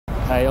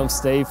Hey, I'm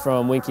Steve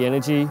from Winki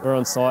Energy. We're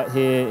on site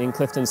here in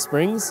Clifton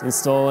Springs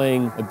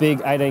installing a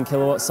big 18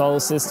 kilowatt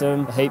solar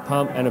system, a heat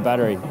pump and a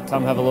battery.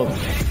 Come have a look.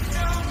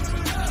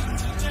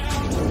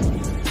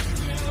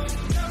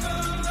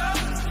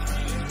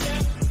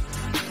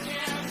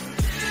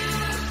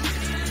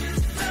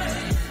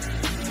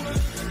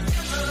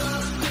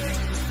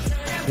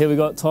 Here we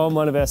got Tom,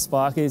 one of our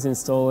sparkies,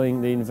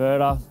 installing the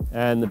inverter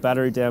and the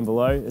battery down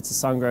below. It's a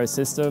SunGrow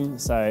system,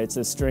 so it's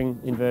a string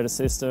inverter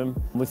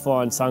system. We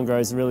find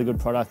SunGrow is a really good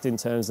product in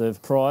terms of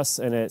price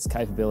and its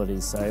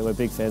capabilities, so we're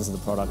big fans of the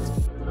product.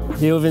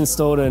 Here we've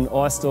installed an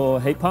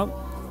iStore heat pump.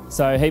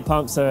 So heat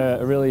pumps are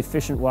a really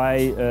efficient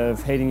way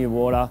of heating your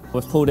water.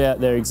 We've pulled out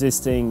their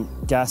existing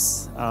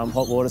gas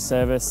hot water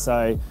service,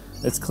 so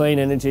it's clean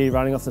energy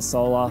running off the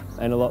solar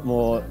and a lot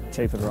more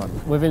cheaper to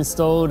run. We've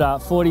installed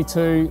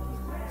 42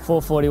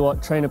 440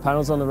 watt Trina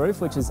panels on the roof,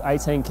 which is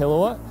 18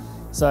 kilowatt.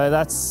 So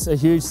that's a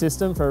huge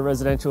system for a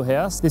residential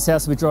house. This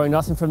house will be drawing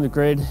nothing from the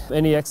grid.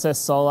 Any excess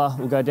solar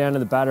will go down to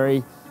the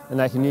battery and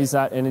they can use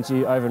that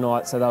energy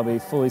overnight, so they'll be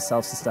fully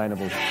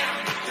self-sustainable.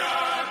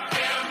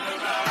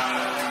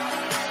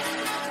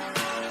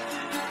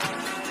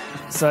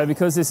 So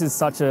because this is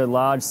such a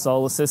large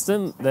solar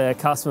system, the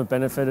customer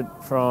benefited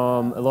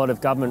from a lot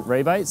of government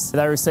rebates.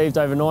 They received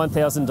over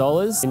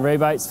 $9,000 in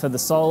rebates for the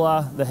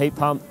solar, the heat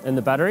pump and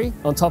the battery.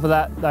 On top of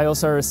that, they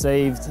also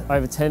received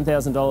over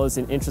 $10,000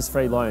 in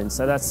interest-free loans.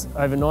 So that's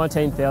over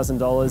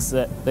 $19,000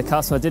 that the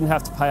customer didn't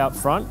have to pay up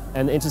front,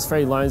 and the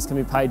interest-free loans can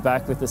be paid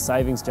back with the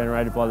savings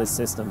generated by this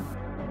system.